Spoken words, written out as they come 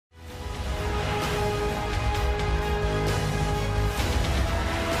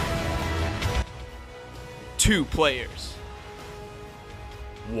2 players,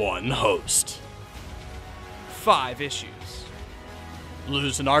 1 host, 5 issues.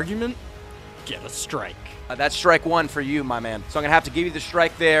 Lose an argument, get a strike. That's strike 1 for you, my man. So I'm going to have to give you the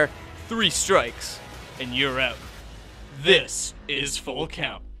strike there. 3 strikes, and you're out. This is Full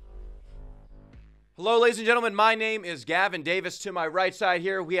Count. Hello, ladies and gentlemen. My name is Gavin Davis. To my right side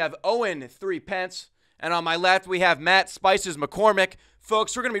here, we have Owen, 3 Pence. And on my left, we have Matt Spices MacCormack.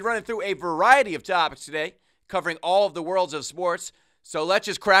 Folks, we're going to be running through a variety of topics today, covering all of the worlds of sports. So let's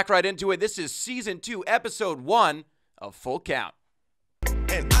just crack right into it. This is Season 2, Episode 1 of Full Count.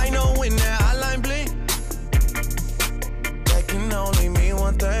 And I know when that hotline blink, that can only mean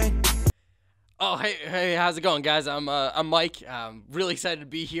one thing. Oh, hey, how's it going, guys? I'm Mike. I'm really excited to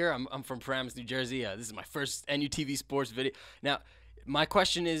be here. I'm from Paramus, New Jersey. This is my first NUTV sports video. Now, my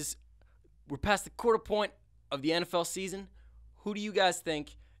question is, we're past the quarter point of the NFL season. Who do you guys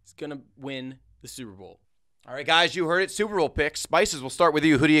think is going to win the Super Bowl? All right, guys, you heard it. Super Bowl picks. Spices, we'll start with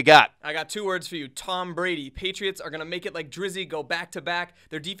you. Who do you got? I got 2 words for you. Tom Brady. Patriots are going to make it like Drizzy, go back-to-back.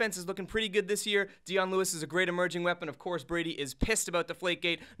 Their defense is looking pretty good this year. Deion Lewis is a great emerging weapon. Of course, Brady is pissed about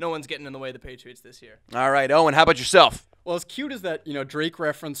Deflategate. No one's getting in the way of the Patriots this year. All right, Owen, how about yourself? Well, as cute as that, Drake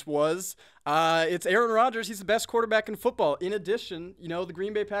reference was, it's Aaron Rodgers. He's the best quarterback in football. In addition, the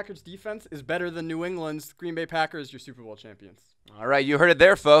Green Bay Packers defense is better than New England's. Green Bay Packers, your Super Bowl champions. All right, you heard it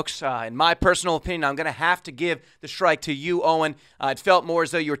there, folks. In my personal opinion, I'm going to have to give the strike to you, Owen. It felt more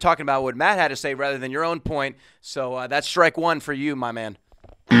as though you were talking about what Matt had to say rather than your own point. So that's strike 1 for you, my man.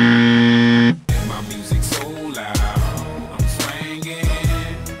 My music's so loud, I'm swinging.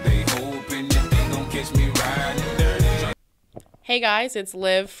 They hoping that they gon' catch me riding dirty. Hey guys, it's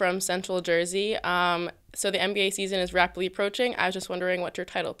Liv from Central Jersey. So the NBA season is rapidly approaching. I was just wondering what your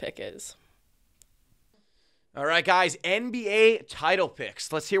title pick is. All right, guys, NBA title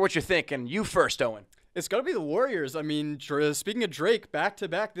picks. Let's hear what you're thinking. You first, Owen. It's got to be the Warriors. I mean, speaking of Drake,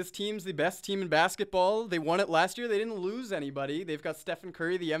 back-to-back, this team's the best team in basketball. They won it last year. They didn't lose anybody. They've got Stephen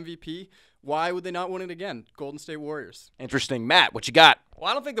Curry, the MVP. Why would they not win it again? Golden State Warriors. Interesting. Matt, what you got? Well,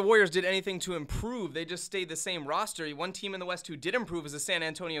 I don't think the Warriors did anything to improve. They just stayed the same roster. One team in the West who did improve is the San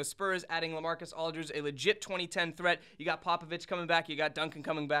Antonio Spurs, adding LaMarcus Aldridge, a legit 2010 threat. You got Popovich coming back. You got Duncan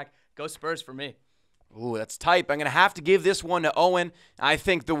coming back. Go Spurs for me. Ooh, that's tight. I'm going to have to give this one to Owen. I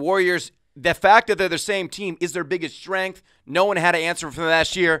think the Warriors, the fact that they're the same team is their biggest strength. No one had to answer from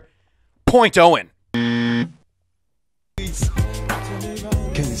last year. Point Owen. Can you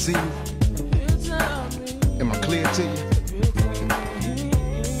see me? Am I clear to you?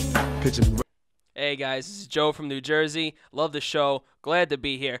 Picture me. Hey, guys, this is Joe from New Jersey. Love the show. Glad to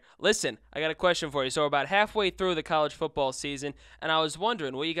be here. Listen, I got a question for you. So we're about halfway through the college football season, and I was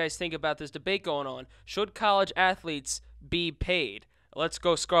wondering what you guys think about this debate going on. Should college athletes be paid? Let's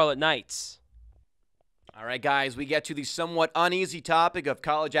go Scarlet Knights. All right, guys, we get to the somewhat uneasy topic of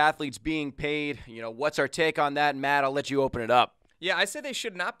college athletes being paid. What's our take on that? Matt, I'll let you open it up. Yeah, I say they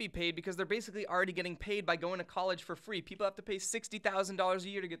should not be paid because they're basically already getting paid by going to college for free. People have to pay $60,000 a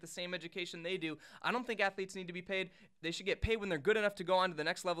year to get the same education they do. I don't think athletes need to be paid. They should get paid when they're good enough to go on to the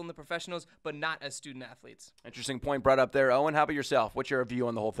next level in the professionals, but not as student athletes. Interesting point brought up there. Owen, how about yourself? What's your view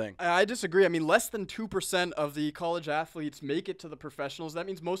on the whole thing? I disagree. I mean, less than 2% of the college athletes make it to the professionals. That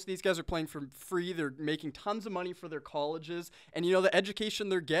means most of these guys are playing for free. They're making tons of money for their colleges. And, the education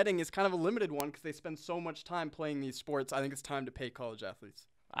they're getting is kind of a limited one because they spend so much time playing these sports. I think it's time to pay college athletes.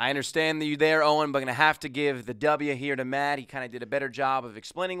 I understand that you there, Owen, but I'm going to have to give the W here to Matt. He kind of did a better job of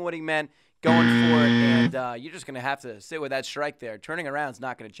explaining what he meant, going for it, and you're just going to have to sit with that strike there. Turning around is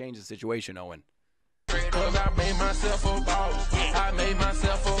not going to change the situation, Owen. Cause I made myself a boss. I made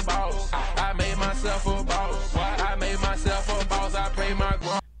myself a boss. I made myself a boss. I made myself a boss. I pay my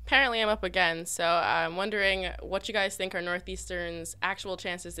grown. Apparently I'm up again, so I'm wondering what you guys think are Northeastern's actual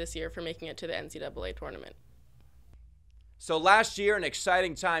chances this year for making it to the NCAA tournament. So last year, an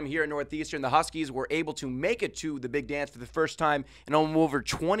exciting time here at Northeastern. The Huskies were able to make it to the big dance for the first time in over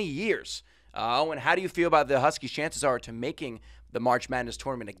 20 years. Owen, how do you feel about the Huskies' chances are to making the March Madness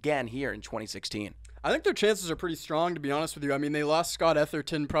tournament again here in 2016? I think their chances are pretty strong, to be honest with you. I mean, they lost Scott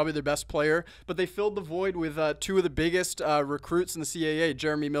Etherton, probably their best player, but they filled the void with 2 of the biggest recruits in the CAA,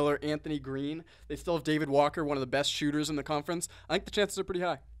 Jeremy Miller, Anthony Green. They still have David Walker, one of the best shooters in the conference. I think the chances are pretty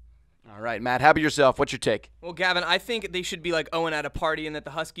high. All right, Matt, how about yourself? What's your take? Well, Gavin, I think they should be like Owen at a party and that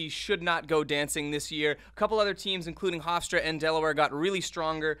the Huskies should not go dancing this year. A couple other teams, including Hofstra and Delaware, got really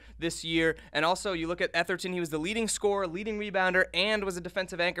stronger this year. And also, you look at Etherton, he was the leading scorer, leading rebounder, and was a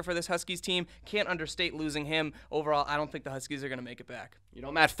defensive anchor for this Huskies team. Can't understate losing him. Overall, I don't think the Huskies are going to make it back. You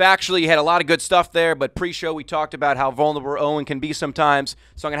know, Matt, factually, you had a lot of good stuff there, but pre-show we talked about how vulnerable Owen can be sometimes.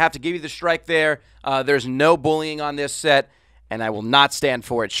 So I'm going to have to give you the strike there. There's no bullying on this set, and I will not stand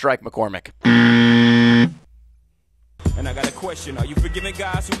for it. Strike MacCormack. And I got a question. Are you forgiving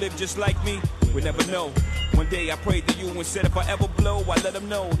guys who live just like me? We never know. One day I prayed to you and said if I ever blow, I let them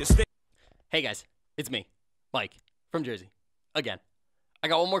know to stay. Hey guys, it's me, Mike, from Jersey. Again, I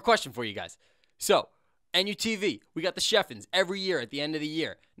got one more question for you guys. So, NUTV, we got the Sheffins every year at the end of the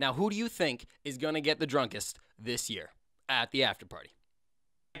year. Now, who do you think is going to get the drunkest this year at the after party?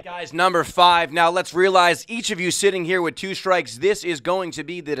 Guys, number 5. Now, let's realize each of you sitting here with 2 strikes, this is going to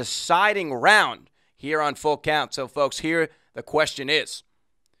be the deciding round here on Full Count. So, folks, here the question is,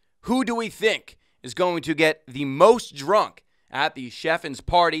 who do we think is going to get the most drunk at the Sheffins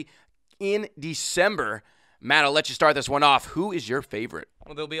party in December? Matt, I'll let you start this one off. Who is your favorite?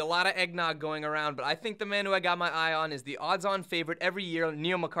 Well, there'll be a lot of eggnog going around, but I think the man who I got my eye on is the odds-on favorite every year,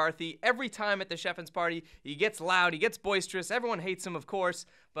 Neil McCarthy. Every time at the Sheffins party, he gets loud, he gets boisterous. Everyone hates him, of course,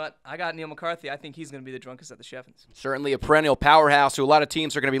 but I got Neil McCarthy. I think he's going to be the drunkest at the Sheffins. Certainly a perennial powerhouse who a lot of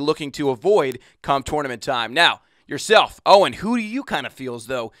teams are going to be looking to avoid come tournament time. Now, yourself, Owen, who do you kind of feel as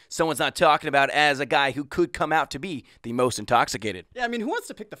though someone's not talking about as a guy who could come out to be the most intoxicated? Yeah, I mean, who wants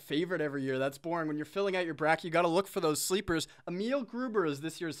to pick the favorite every year? That's boring. When you're filling out your bracket, you got to look for those sleepers. Emil Gruber is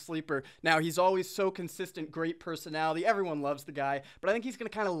this year's sleeper. Now, he's always so consistent, great personality. Everyone loves the guy, but I think he's going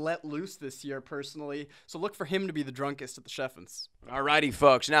to kind of let loose this year, personally. So look for him to be the drunkest at the Sheffins. All righty,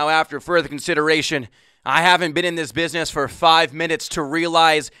 folks. Now, after further consideration, I haven't been in this business for 5 minutes to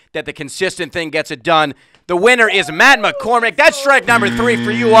realize that the consistent thing gets it done. The winner is Matt MacCormack. That's strike number 3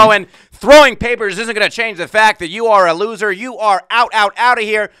 for you, Owen. Throwing papers isn't going to change the fact that you are a loser. You are out of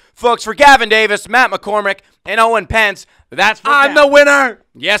here. Folks, for Gavin Davis, Matt MacCormack, and Owen Pence, that's for I'm the winner.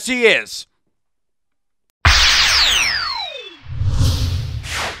 Yes, he is.